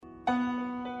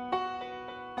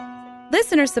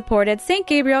Listener-supported St.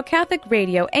 Gabriel Catholic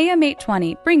Radio AM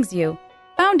 820 brings you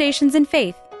Foundations in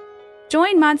Faith.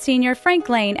 Join Monsignor Frank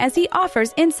Lane as he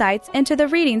offers insights into the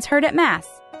readings heard at Mass.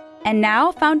 And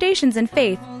now, Foundations in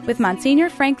Faith with Monsignor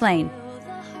Frank Lane.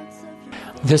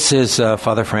 This is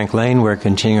Father Frank Lane. We're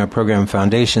continuing our program,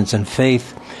 Foundations in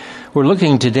Faith. We're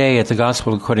looking today at the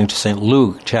Gospel according to St.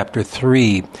 Luke, chapter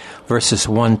 3, verses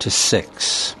 1 to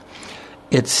 6.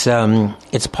 It's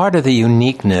part of the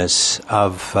uniqueness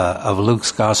of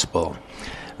Luke's Gospel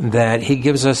that he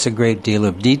gives us a great deal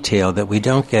of detail that we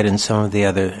don't get in some of the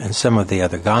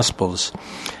other Gospels.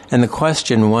 And the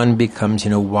question one becomes,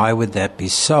 why would that be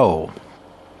so?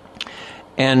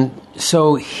 And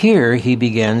so here he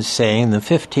begins saying the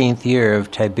 15th year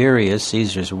of Tiberius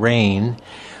Caesar's reign,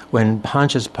 when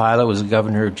Pontius Pilate was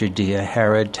governor of Judea,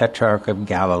 Herod, tetrarch of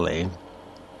Galilee,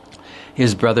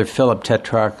 his brother Philip,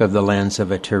 tetrarch of the lands of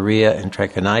Iturea and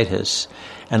Trachonitis,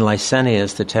 and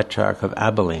Lysanias, the tetrarch of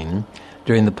Abilene,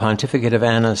 during the pontificate of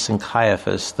Annas and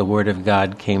Caiaphas, the word of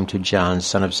God came to John,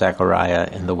 son of Zechariah,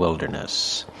 in the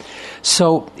wilderness.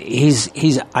 So he's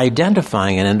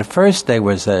identifying it. And at first there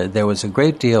was a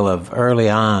great deal of early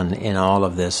on in all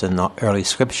of this, in the early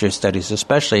scripture studies,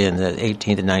 especially in the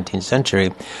 18th and 19th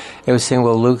century, it was saying,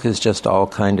 well, Luke is just all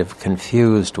kind of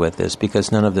confused with this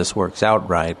because none of this works out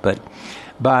right. But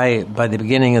by the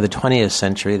beginning of the 20th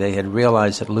century, they had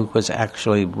realized that Luke was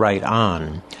actually right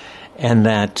on. And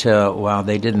that while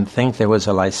they didn't think there was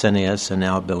a Lysanias in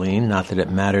Abilene, not that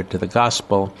it mattered to the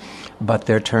gospel, but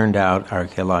there turned out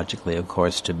archaeologically, of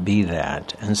course, to be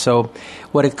that. And so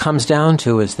what it comes down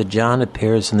to is that John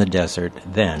appears in the desert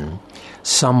then,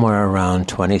 somewhere around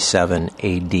 27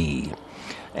 A.D.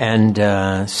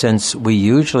 And since we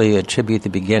usually attribute the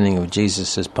beginning of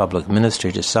Jesus' public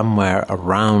ministry to somewhere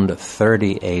around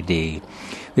 30 A.D.,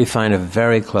 we find a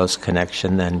very close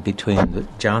connection then between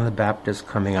John the Baptist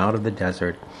coming out of the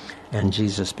desert and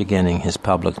Jesus beginning his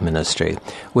public ministry,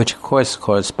 which of course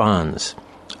corresponds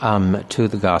to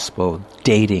the gospel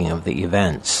dating of the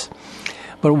events.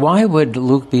 But why would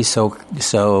Luke be so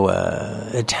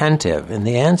attentive? And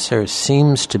the answer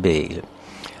seems to be,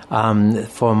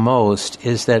 for most,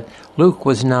 is that Luke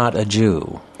was not a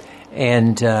Jew,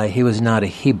 and he was not a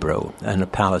Hebrew and a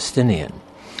Palestinian.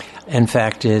 In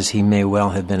fact, he may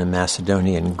well have been a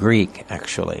Macedonian Greek,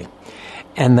 actually.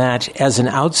 And that as an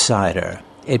outsider,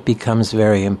 it becomes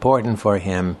very important for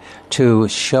him to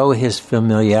show his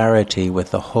familiarity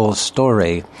with the whole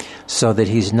story so that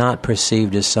he's not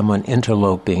perceived as someone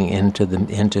interloping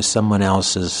into someone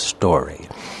else's story.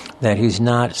 That he's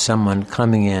not someone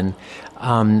coming in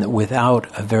without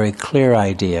a very clear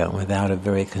idea, without a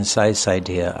very concise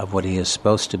idea of what he is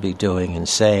supposed to be doing and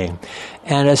saying,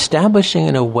 and establishing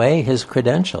in a way his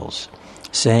credentials,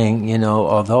 saying,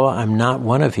 although I'm not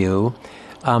one of you,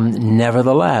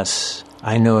 nevertheless,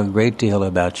 I know a great deal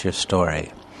about your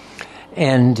story.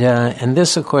 And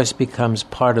this, of course, becomes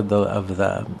part of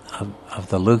the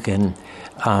Lucan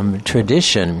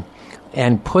tradition,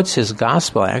 and puts his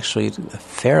gospel actually at a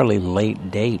fairly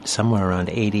late date, somewhere around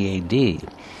 80 A.D.,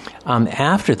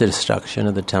 after the destruction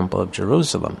of the Temple of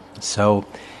Jerusalem. So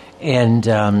Luke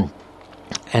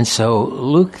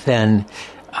then,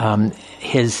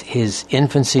 his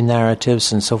infancy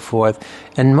narratives and so forth,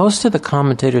 and most of the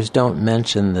commentators don't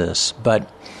mention this,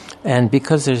 and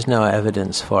because there's no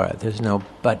evidence for it,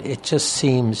 but it just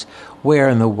seems, where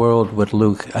in the world would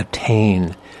Luke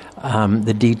attain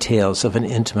the details of an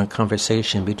intimate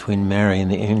conversation between Mary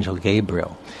and the angel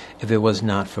Gabriel, if it was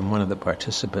not from one of the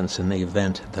participants in the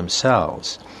event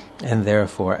themselves? And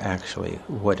therefore, actually,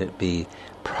 would it be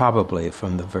probably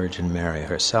from the Virgin Mary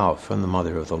herself, from the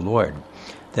Mother of the Lord,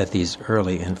 that these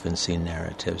early infancy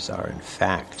narratives are in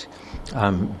fact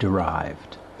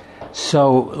derived?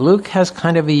 So Luke has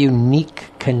kind of a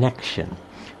unique connection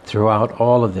throughout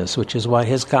all of this, which is why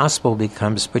his gospel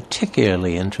becomes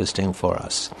particularly interesting for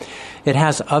us. It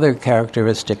has other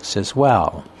characteristics as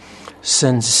well.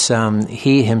 Since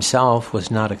he himself was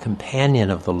not a companion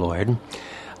of the Lord,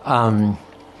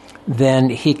 then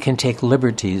he can take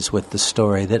liberties with the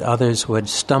story that others would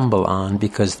stumble on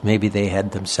because maybe they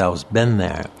had themselves been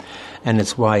there. And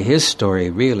it's why his story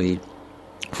really,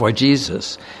 for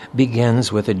Jesus,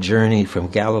 begins with a journey from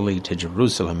Galilee to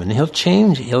Jerusalem, and he'll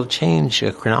change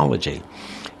chronology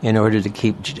in order to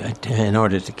keep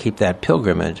that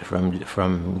pilgrimage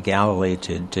from Galilee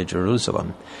to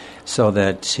Jerusalem, so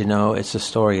that it's a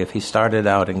story. If he started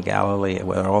out in Galilee,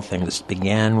 where all things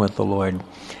began with the Lord,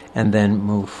 and then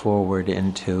moved forward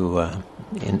into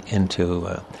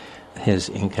his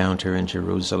encounter in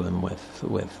Jerusalem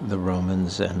with the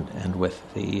Romans and with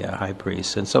the high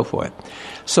priests and so forth.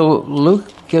 So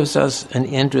Luke gives us an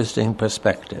interesting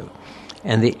perspective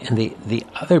And the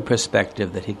other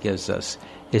perspective that he gives us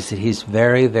is that he's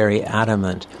very, very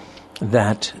adamant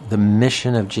that the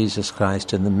mission of Jesus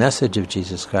Christ and the message of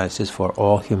Jesus Christ is for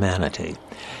all humanity.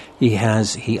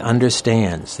 He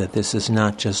understands that this is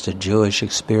not just a Jewish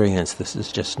experience. This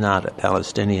is just not a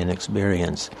Palestinian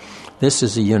experience. This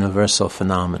is a universal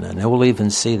phenomenon. And we'll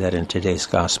even see that in today's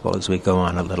gospel as we go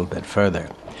on a little bit further.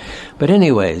 But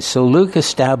anyway, so Luke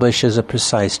establishes a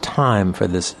precise time for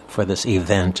this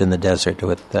event in the desert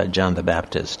with John the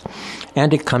Baptist.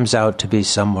 And it comes out to be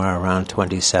somewhere around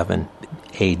 27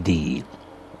 A.D.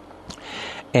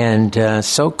 And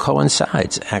so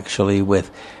coincides actually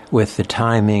with the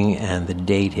timing and the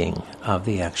dating of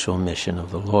the actual mission of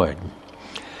the Lord.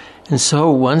 And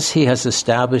so once he has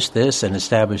established this and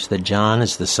established that John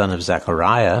is the son of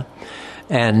Zechariah,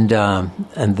 and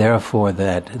therefore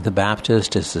that the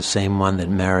Baptist is the same one that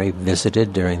Mary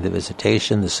visited during the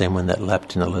visitation, the same one that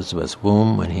leapt in Elizabeth's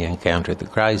womb when he encountered the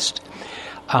Christ.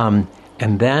 And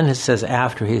then it says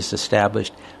after he's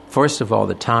established, first of all,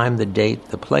 the time, the date,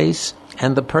 the place,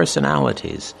 and the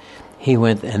personalities. He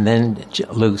went, and then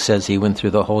Luke says he went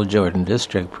through the whole Jordan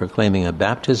district proclaiming a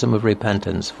baptism of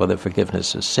repentance for the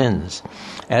forgiveness of sins,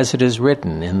 as it is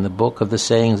written in the book of the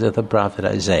sayings of the prophet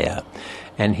Isaiah.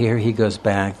 And here he goes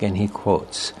back and he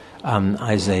quotes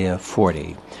Isaiah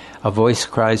 40. A voice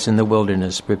cries in the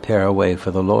wilderness, prepare a way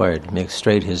for the Lord, make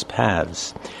straight his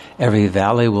paths. Every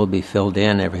valley will be filled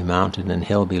in, every mountain and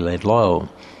hill be laid low.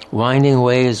 Winding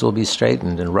ways will be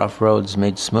straightened and rough roads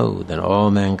made smooth, and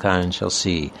all mankind shall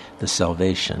see the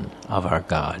salvation of our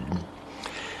God.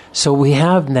 So we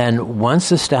have then,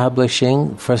 once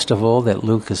establishing, first of all, that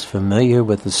Luke is familiar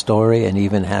with the story and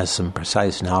even has some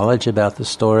precise knowledge about the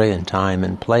story and time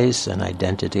and place and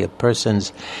identity of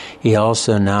persons, he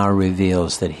also now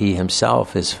reveals that he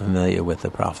himself is familiar with the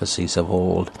prophecies of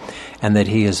old and that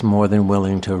he is more than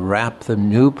willing to wrap the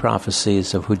new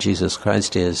prophecies of who Jesus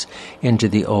Christ is into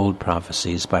the old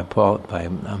prophecies by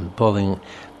pulling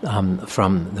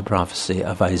from the prophecy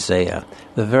of Isaiah,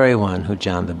 the very one who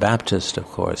John the Baptist, of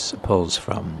course, pulls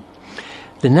from.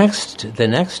 The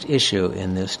next issue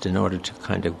in this, in order to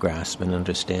kind of grasp and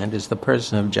understand, is the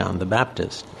person of John the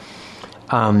Baptist.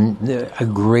 A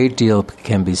great deal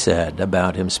can be said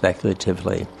about him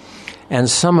speculatively, and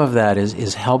some of that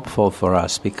is helpful for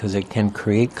us because it can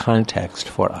create context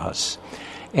for us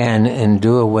and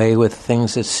do away with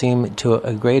things that seem to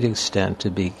a great extent to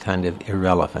be kind of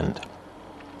irrelevant.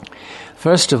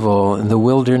 First of all, the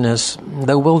wilderness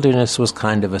was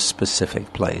kind of a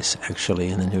specific place, actually,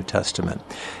 in the New Testament.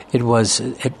 It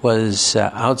was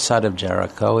outside of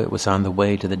Jericho. It was on the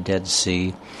way to the Dead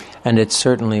Sea, and it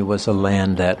certainly was a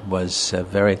land that was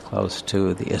very close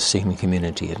to the Essene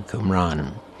community in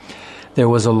Qumran. There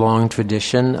was a long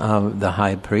tradition of the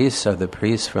high priests, or the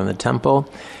priests from the temple,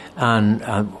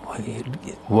 and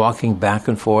walking back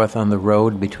and forth on the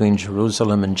road between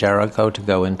Jerusalem and Jericho to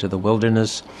go into the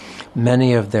wilderness.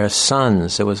 Many of their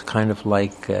sons, it was kind of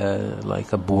like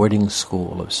a boarding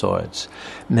school of sorts.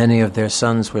 Many of their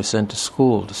sons were sent to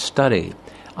school to study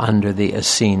under the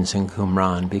Essenes in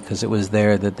Qumran because it was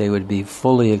there that they would be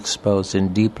fully exposed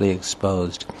and deeply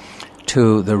exposed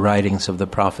to the writings of the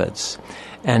prophets.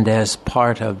 And as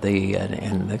part of the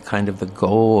kind of the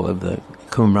goal of the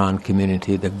Qumran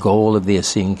community, the goal of the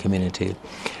Essene community,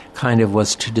 kind of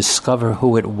was to discover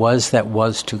who it was that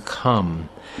was to come,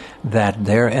 that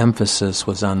their emphasis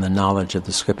was on the knowledge of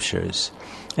the Scriptures.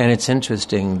 And it's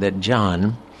interesting that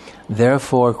John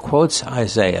therefore quotes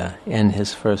Isaiah in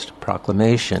his first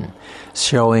proclamation,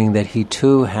 showing that he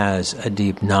too has a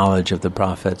deep knowledge of the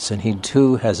prophets, and he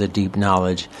too has a deep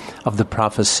knowledge of the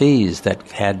prophecies that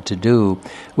had to do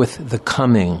with the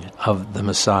coming of the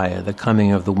Messiah, the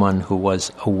coming of the one who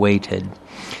was awaited.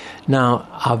 Now,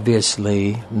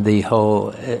 obviously, the whole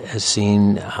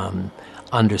Essene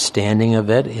understanding of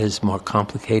it is more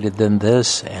complicated than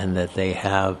this, and that they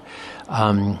have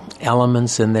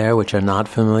elements in there which are not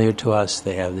familiar to us.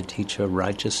 They have the teacher of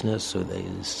righteousness, or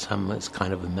is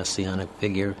kind of a messianic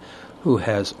figure who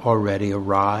has already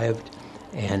arrived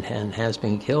and has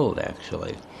been killed,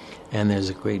 actually. And there's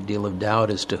a great deal of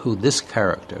doubt as to who this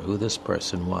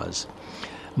person was.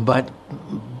 But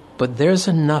there's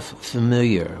enough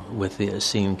familiar with the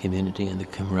Essene community and the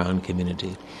Qumran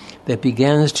community that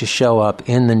begins to show up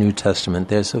in the New Testament.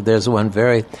 There's one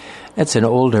it's an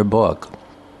older book,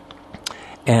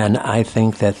 and I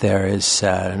think that there's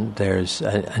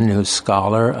a new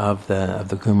scholar of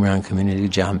the Qumran community,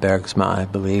 John Bergsma, I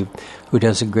believe, who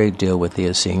does a great deal with the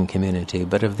Essene community.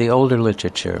 But of the older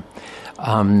literature,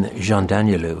 Jean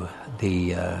Danielou,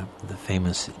 the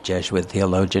famous Jesuit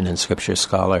theologian and scripture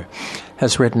scholar,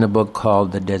 has written a book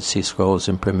called The Dead Sea Scrolls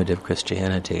in Primitive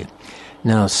Christianity.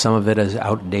 Now, some of it is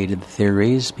outdated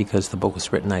theories because the book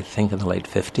was written, I think, in the late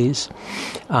 50s.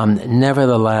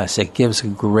 Nevertheless, it gives a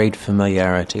great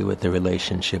familiarity with the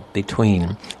relationship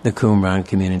between the Qumran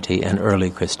community and early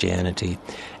Christianity,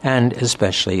 and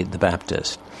especially the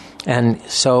Baptist. And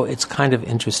so it's kind of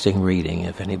interesting reading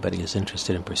if anybody is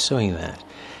interested in pursuing that.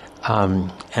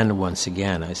 And once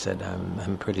again, I said,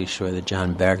 I'm pretty sure that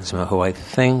John Bergsma, who I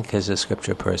think is a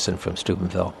scripture person from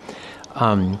Steubenville,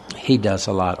 he does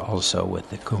a lot also with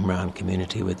the Qumran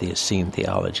community, with the Essene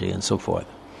theology and so forth.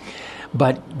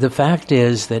 But the fact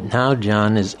is that now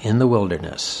John is in the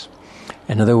wilderness.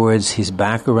 In other words, he's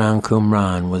back around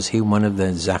Qumran. Was he one of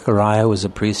the... Zechariah was a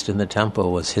priest in the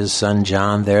temple. Was his son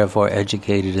John therefore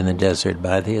educated in the desert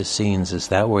by the Essenes? Is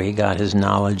that where he got his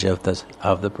knowledge of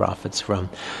the prophets from?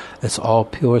 It's all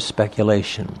pure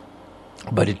speculation.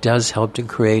 But it does help to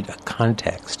create a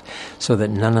context so that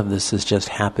none of this is just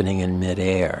happening in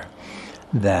midair.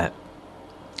 That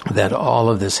all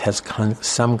of this has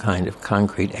some kind of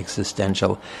concrete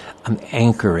existential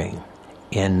anchoring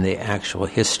in the actual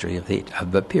history of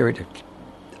the period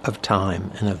of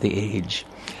time and of the age.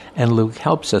 And Luke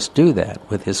helps us do that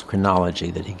with his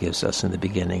chronology that he gives us in the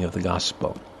beginning of the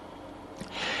Gospel.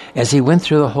 As he went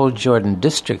through the whole Jordan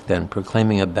district then,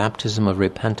 proclaiming a baptism of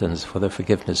repentance for the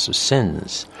forgiveness of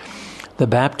sins, the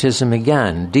baptism,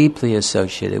 again, deeply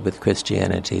associated with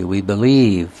Christianity. We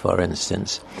believe, for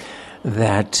instance,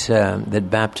 that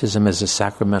baptism as a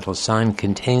sacramental sign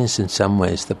contains in some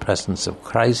ways the presence of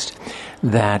Christ,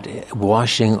 that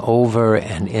washing over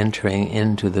and entering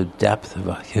into the depth of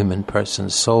a human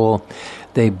person's soul,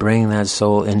 they bring that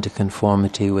soul into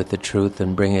conformity with the truth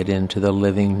and bring it into the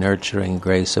living, nurturing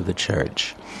grace of the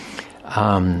church.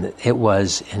 It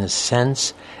was, in a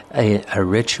sense, a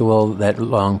ritual that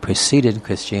long preceded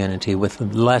Christianity with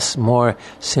more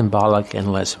symbolic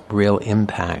and less real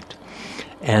impact.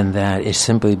 And that it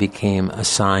simply became a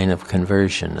sign of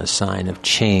conversion, a sign of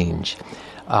change.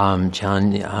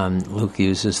 Luke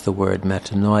uses the word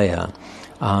metanoia,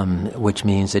 which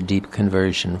means a deep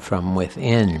conversion from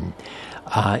within,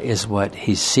 is what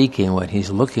he's seeking, what he's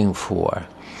looking for.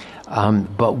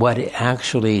 But what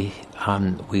actually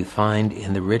we find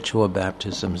in the ritual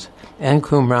baptisms, and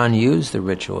Qumran used the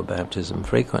ritual baptism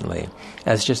frequently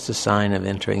as just a sign of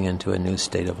entering into a new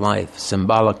state of life,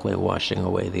 symbolically washing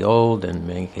away the old and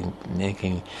making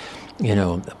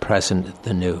the present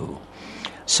the new.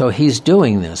 So he's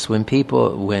doing this when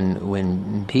people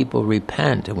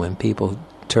repent and when people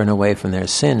turn away from their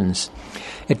sins.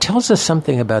 It tells us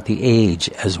something about the age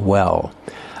as well.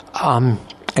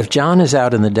 If John is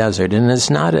out in the desert, and it's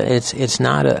not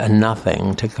a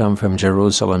nothing to come from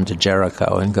Jerusalem to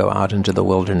Jericho and go out into the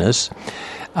wilderness,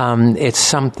 it's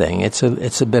something. It's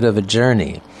a bit of a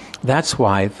journey. That's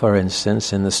why, for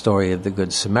instance, in the story of the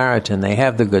Good Samaritan, they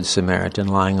have the Good Samaritan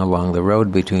lying along the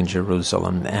road between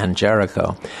Jerusalem and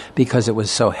Jericho because it was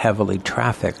so heavily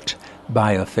trafficked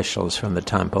by officials from the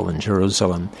temple in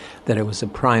Jerusalem that it was a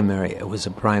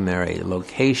primary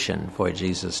location for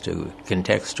Jesus to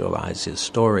contextualize his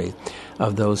story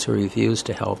of those who refused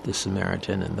to help the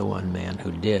Samaritan and the one man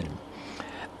who did,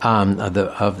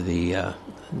 the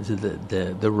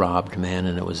robbed man,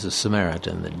 and it was the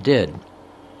Samaritan that did.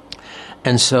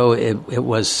 And so it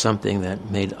was something that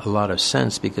made a lot of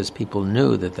sense because people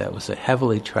knew that was a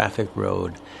heavily trafficked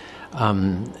road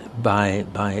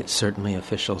by certainly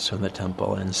officials from the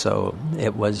temple. And so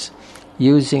it was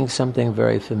using something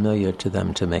very familiar to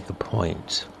them to make a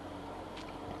point.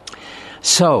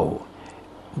 So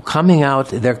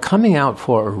they're coming out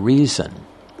for a reason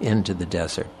into the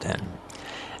desert then.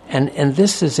 And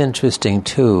this is interesting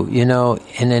too.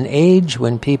 In an age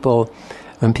when people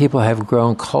have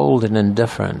grown cold and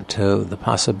indifferent to the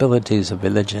possibilities of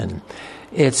religion,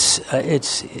 it's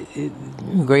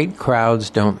great crowds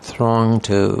don't throng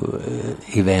to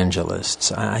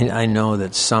evangelists. I know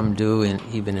that some do,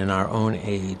 even in our own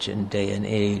age and day and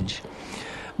age,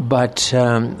 but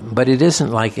it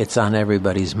isn't like it's on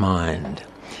everybody's mind.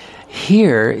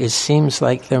 Here, it seems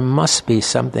like there must be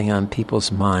something on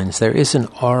people's minds. There is an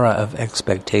aura of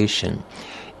expectation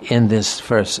in this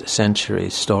first century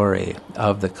story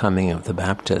of the coming of the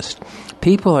Baptist.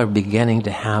 People are beginning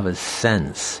to have a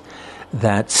sense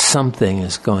that something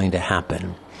is going to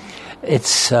happen.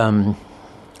 It's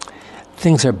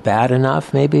things are bad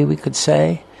enough, maybe we could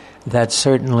say, that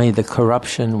certainly the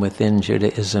corruption within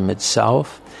Judaism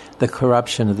itself, the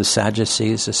corruption of the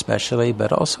Sadducees especially,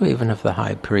 but also even of the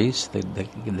high priest,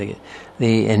 the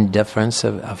indifference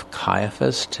of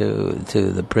Caiaphas to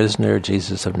the prisoner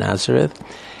Jesus of Nazareth,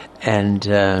 and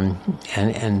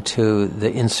to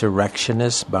the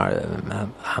insurrectionist Barabbas,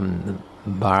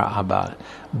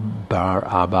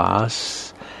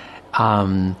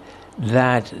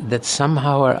 that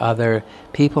somehow or other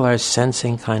people are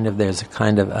sensing there's a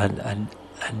kind of a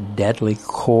deadly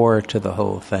core to the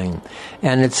whole thing,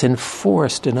 and it's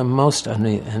enforced in a most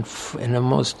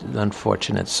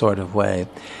unfortunate sort of way,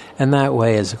 and that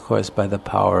way is, of course, by the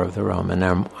power of the Roman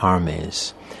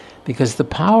armies, because the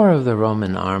power of the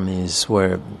Roman armies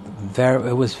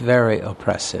was very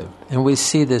oppressive, and we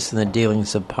see this in the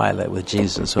dealings of Pilate with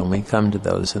Jesus when we come to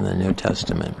those in the New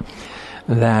Testament.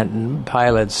 That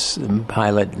Pilate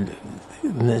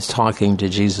is talking to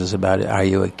Jesus about, are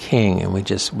you a king? And we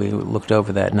looked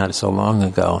over that not so long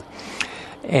ago,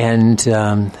 and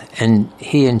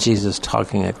he and Jesus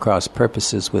talking at cross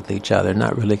purposes with each other,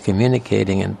 not really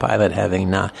communicating, and Pilate having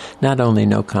not only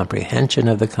no comprehension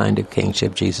of the kind of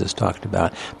kingship Jesus talked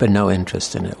about, but no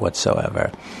interest in it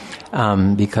whatsoever.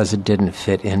 Because it didn't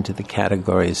fit into the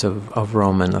categories of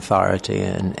Roman authority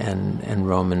and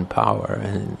Roman power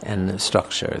and the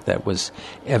structure that was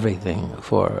everything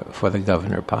for the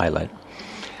governor Pilate.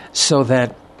 So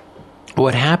that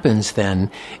what happens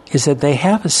then is that they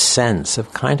have a sense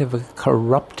of kind of a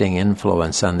corrupting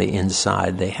influence on the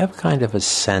inside. They have kind of a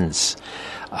sense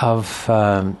of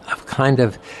kind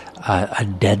of a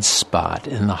dead spot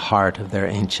in the heart of their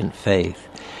ancient faith.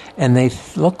 And they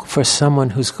look for someone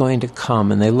who's going to come,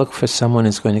 and they look for someone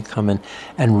who's going to come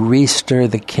and re-stir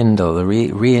the kindle,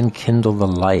 re-enkindle the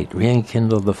light,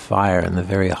 re-enkindle the fire in the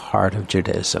very heart of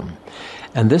Judaism.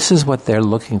 And this is what they're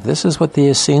this is what the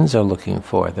Essenes are looking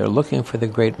for. They're looking for the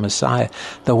great Messiah,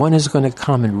 the one who's going to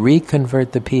come and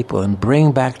reconvert the people and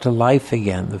bring back to life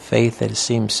again the faith that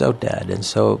seems so dead and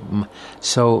so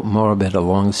morbid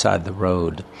alongside the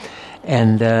road.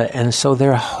 And so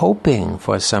they're hoping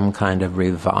for some kind of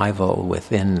revival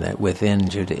within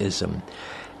Judaism,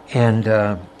 and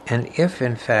if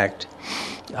in fact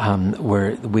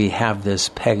we have this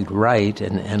pegged right,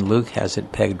 and Luke has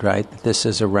it pegged right, that this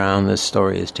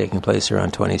story is taking place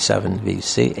around 27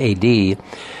 BC AD.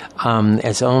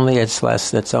 It's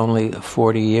only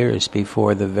 40 years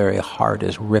before the very heart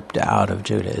is ripped out of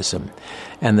Judaism,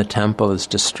 and the temple is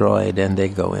destroyed, and they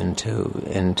go into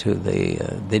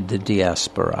the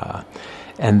diaspora,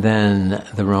 and then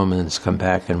the Romans come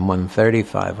back in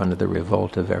 135 under the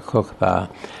revolt of Bar Kokhba,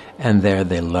 and there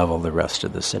they level the rest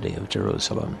of the city of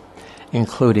Jerusalem,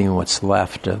 including what's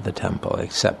left of the temple,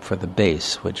 except for the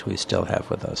base, which we still have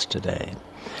with us today.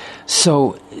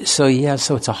 So it's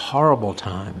a horrible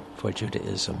time for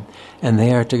Judaism, and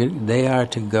they are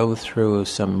to go through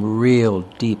some real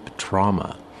deep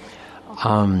trauma,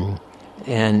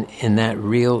 and in that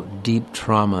real deep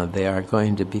trauma, they are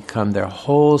going to become, their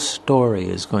whole story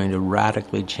is going to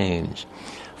radically change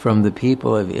from the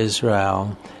people of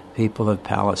Israel, people of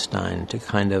Palestine, to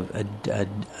kind of a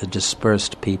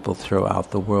dispersed people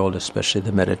throughout the world, especially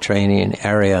the Mediterranean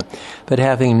area, but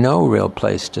having no real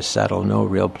place to settle, no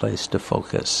real place to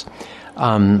focus,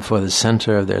 for the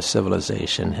center of their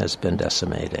civilization has been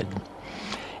decimated.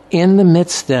 In the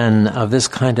midst, then, of this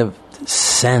kind of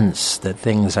sense that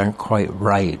things aren't quite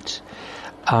right,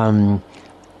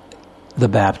 the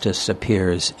Baptist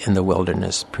appears in the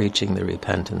wilderness preaching the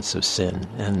repentance of sin,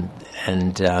 and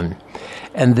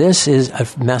this is a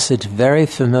message very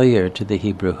familiar to the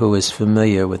Hebrew who is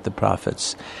familiar with the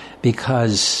prophets,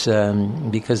 because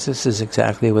this is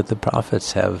exactly what the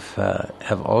prophets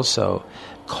have also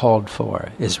called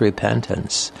for, is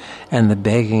repentance and the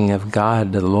begging of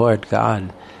God, the Lord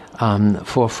God,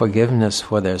 for forgiveness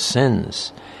for their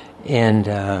sins, and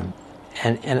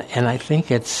I think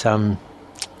it's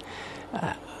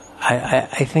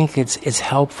I think it's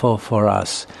helpful for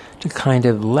us to kind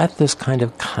of let this kind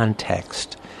of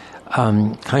context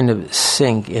kind of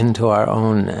sink into our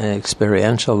own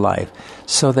experiential life,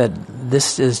 so that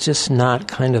this is just not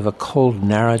kind of a cold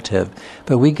narrative,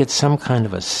 but we get some kind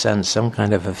of a sense, some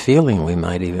kind of a feeling, we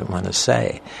might even want to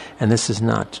say. And this is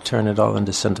not to turn it all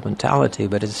into sentimentality,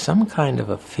 but it's some kind of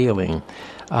a feeling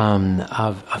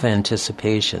of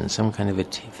anticipation, some kind of a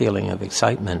feeling of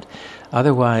excitement.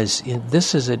 Otherwise,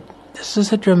 this is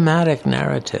a dramatic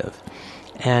narrative.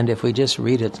 And if we just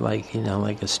read it like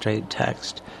a straight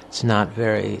text, It's not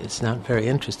very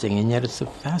interesting, and yet it's a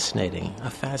fascinating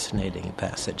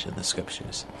passage in the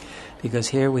Scriptures. Because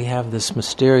here we have this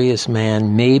mysterious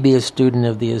man, maybe a student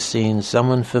of the Essenes,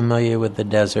 someone familiar with the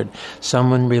desert,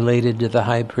 someone related to the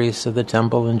high priest of the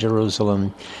temple in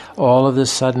Jerusalem, all of a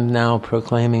sudden now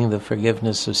proclaiming the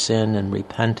forgiveness of sin and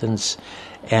repentance,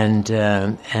 and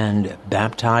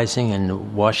baptizing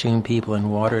and washing people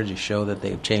in water to show that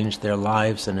they've changed their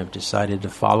lives and have decided to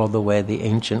follow the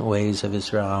ancient ways of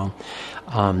Israel,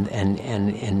 and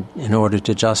in order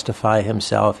to justify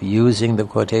himself, using the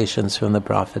quotations from the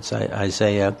prophets,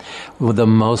 Isaiah, the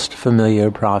most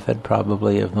familiar prophet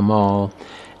probably of them all.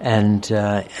 And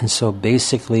so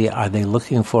basically, are they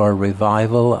looking for a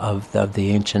revival of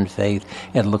the ancient faith?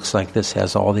 It looks like this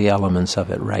has all the elements of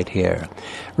it right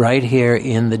here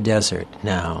in the desert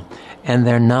now. And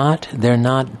they're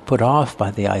not put off by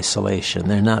the isolation.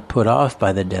 They're not put off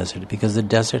by the desert, because the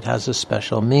desert has a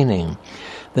special meaning.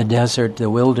 The desert, the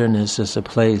wilderness, is a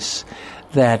place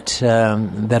that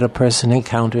a person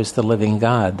encounters the living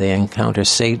God. They encounter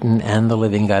Satan and the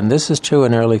living God. And this is true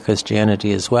in early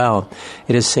Christianity as well.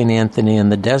 It is St. Anthony in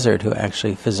the desert who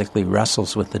actually physically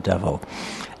wrestles with the devil.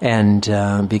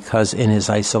 And because in his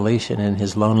isolation, in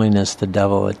his loneliness, the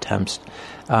devil attempts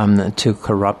to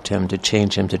corrupt him, to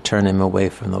change him, to turn him away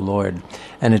from the Lord.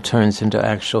 And it turns into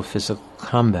actual physical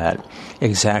combat,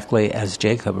 exactly as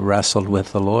Jacob wrestled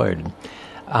with the Lord.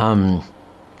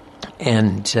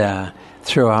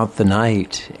 Throughout the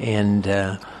night, and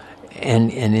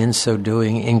in so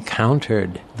doing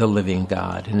encountered the living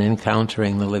God, and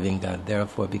encountering the living God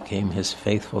therefore became his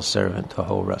faithful servant the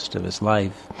whole rest of his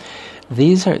life.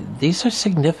 These are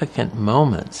significant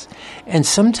moments, and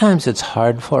sometimes it's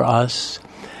hard for us,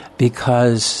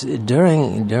 because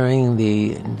during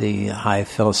the high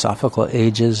philosophical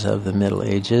ages of the Middle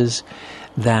Ages,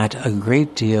 that a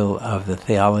great deal of the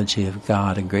theology of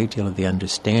God, a great deal of the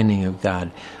understanding of God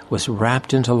was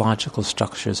wrapped into logical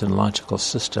structures and logical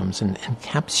systems and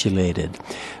encapsulated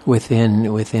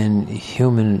within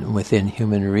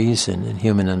human reason and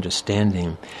human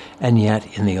understanding. And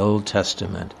yet in the Old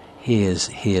Testament, He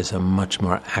is a much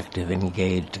more active,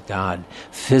 engaged God,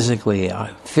 physically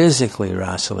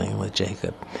wrestling with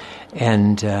Jacob,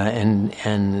 and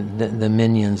the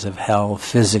minions of hell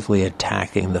physically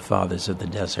attacking the fathers of the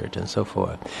desert and so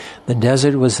forth. The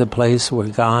desert was the place where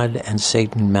God and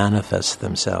Satan manifest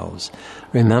themselves.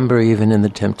 Remember, even in the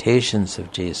temptations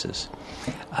of Jesus,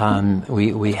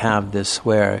 we have this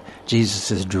where Jesus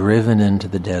is driven into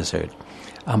the desert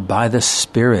by the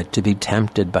Spirit to be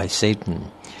tempted by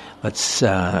Satan. Let's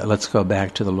go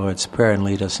back to the Lord's Prayer, and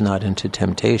lead us not into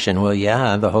temptation. Well,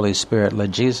 yeah, the Holy Spirit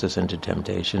led Jesus into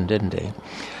temptation, didn't he?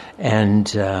 And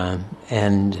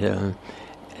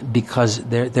because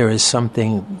there is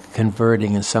something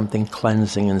converting and something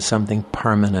cleansing and something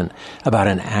permanent about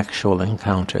an actual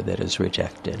encounter that is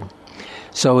rejected.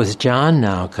 So as John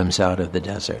now comes out of the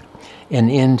desert and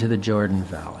into the Jordan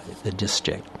Valley, the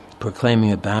district,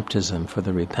 proclaiming a baptism for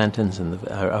the repentance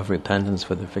of repentance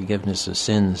for the forgiveness of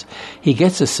sins, he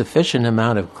gets a sufficient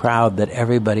amount of crowd that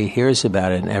everybody hears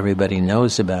about it and everybody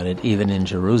knows about it, even in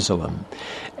Jerusalem,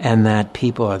 and that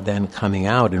people are then coming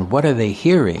out. And what are they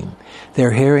hearing?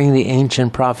 They're hearing the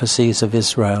ancient prophecies of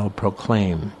Israel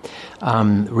proclaim,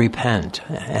 repent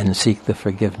and seek the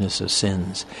forgiveness of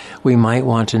sins. We might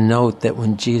want to note that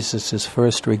when Jesus'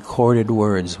 first recorded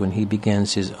words, when he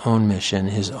begins his own mission,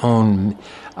 his own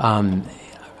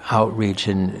outreach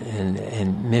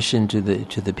and mission to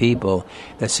the people,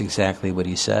 that's exactly what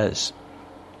he says.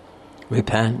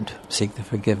 Repent, seek the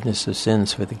forgiveness of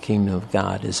sins, for the kingdom of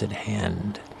God is at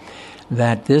hand.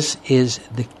 That this is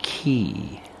the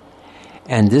key.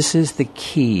 And this is the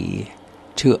key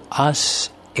to us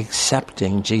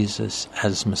accepting Jesus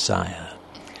as Messiah.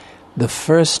 The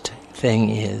first thing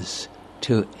is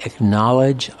to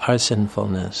acknowledge our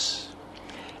sinfulness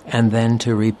and then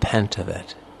to repent of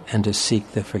it and to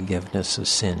seek the forgiveness of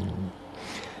sin.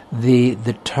 The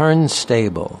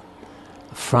turnstable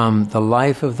from the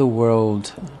life of the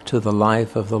world to the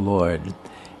life of the Lord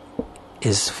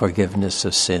is forgiveness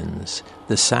of sins.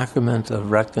 The sacrament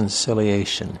of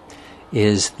reconciliation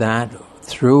is that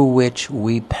through which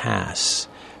we pass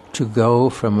to go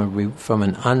from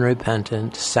an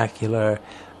unrepentant, secular,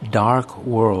 dark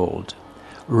world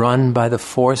run by the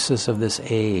forces of this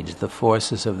age, the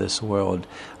forces of this world,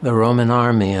 the Roman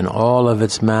army and all of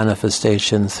its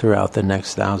manifestations throughout the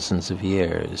next thousands of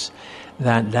years,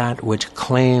 that which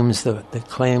claims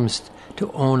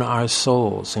to own our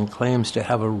souls and claims to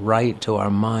have a right to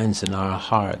our minds and our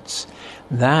hearts.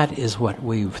 That is what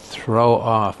we throw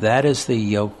off. That is the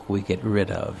yoke we get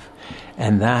rid of.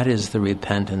 And that is the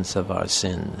repentance of our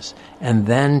sins. And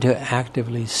then to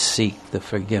actively seek the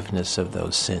forgiveness of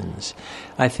those sins.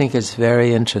 I think it's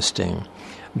very interesting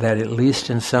that at least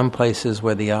in some places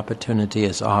where the opportunity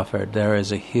is offered, there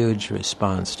is a huge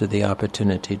response to the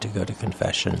opportunity to go to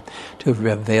confession, to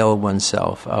avail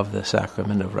oneself of the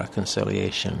sacrament of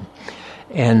reconciliation.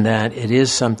 And that it is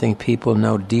something people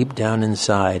know deep down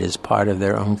inside is part of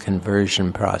their own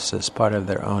conversion process, part of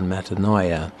their own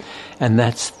metanoia. And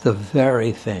that's the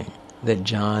very thing that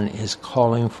John is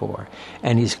calling for.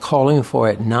 And he's calling for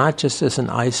it not just as an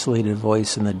isolated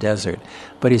voice in the desert,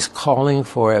 but he's calling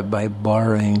for it by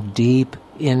borrowing deep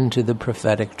into the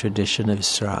prophetic tradition of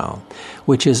Israel,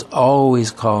 which is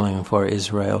always calling for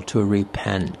Israel to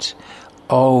repent,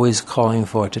 always calling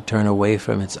for it to turn away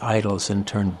from its idols and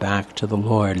turn back to the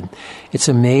Lord. It's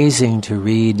amazing to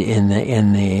read in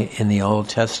the Old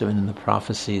Testament, in the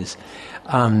prophecies.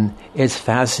 It's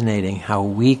fascinating how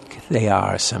weak they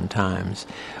are sometimes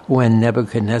when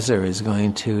Nebuchadnezzar is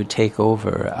going to take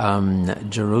over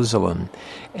Jerusalem.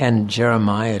 And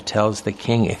Jeremiah tells the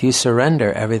king, if you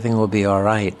surrender, everything will be all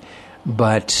right.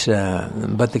 But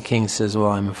the king says,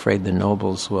 well, I'm afraid the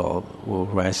nobles will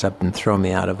rise up and throw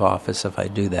me out of office if I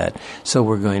do that. So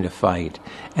we're going to fight.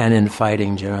 And in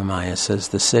fighting, Jeremiah says,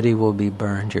 the city will be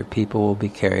burned, your people will be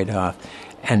carried off.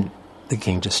 And the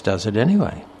king just does it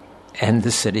anyway. And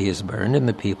the city is burned and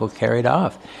the people carried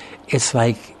off. It's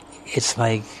like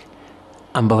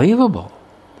unbelievable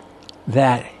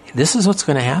that this is what's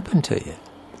going to happen to you.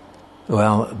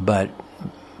 Well, but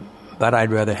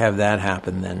I'd rather have that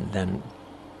happen than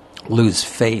lose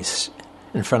face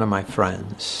in front of my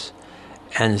friends.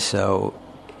 And so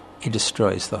he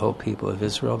destroys the whole people of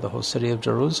Israel, the whole city of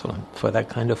Jerusalem, for that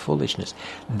kind of foolishness.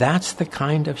 That's the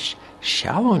kind of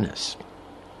shallowness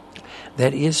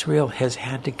that Israel has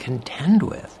had to contend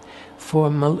with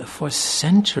for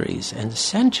centuries and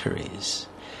centuries.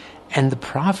 And the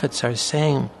prophets are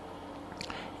saying,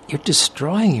 you're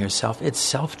destroying yourself. It's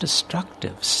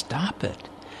self-destructive. Stop it.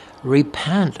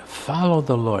 Repent, follow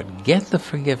the Lord, get the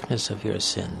forgiveness of your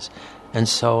sins, and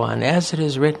so on. As it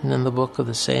is written in the book of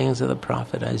the sayings of the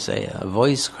prophet Isaiah, a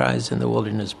voice cries in the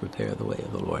wilderness, prepare the way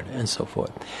of the Lord, and so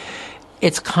forth.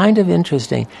 It's kind of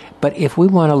interesting, but if we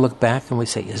want to look back and we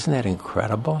say, isn't that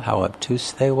incredible how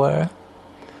obtuse they were?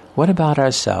 What about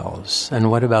ourselves, and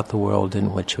what about the world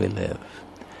in which we live?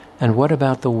 And what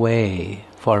about the way,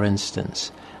 for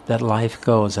instance, that life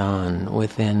goes on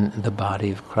within the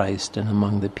body of Christ and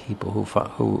among the people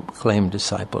who claim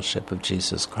discipleship of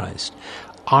Jesus Christ?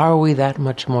 Are we that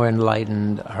much more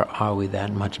enlightened, or are we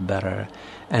that much better?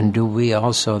 And do we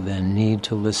also then need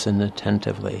to listen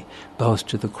attentively, both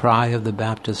to the cry of the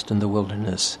Baptist in the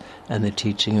wilderness and the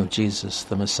teaching of Jesus,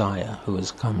 the Messiah, who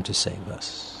has come to save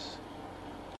us?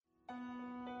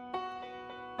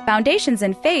 Foundations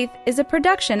in Faith is a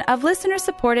production of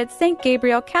listener-supported St.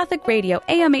 Gabriel Catholic Radio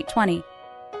AM 820.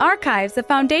 Archives of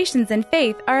Foundations in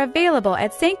Faith are available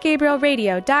at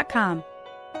stgabrielradio.com.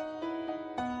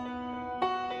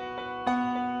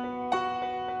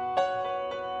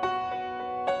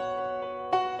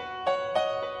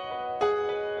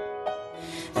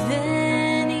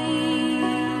 Veni,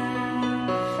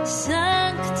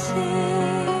 Sancte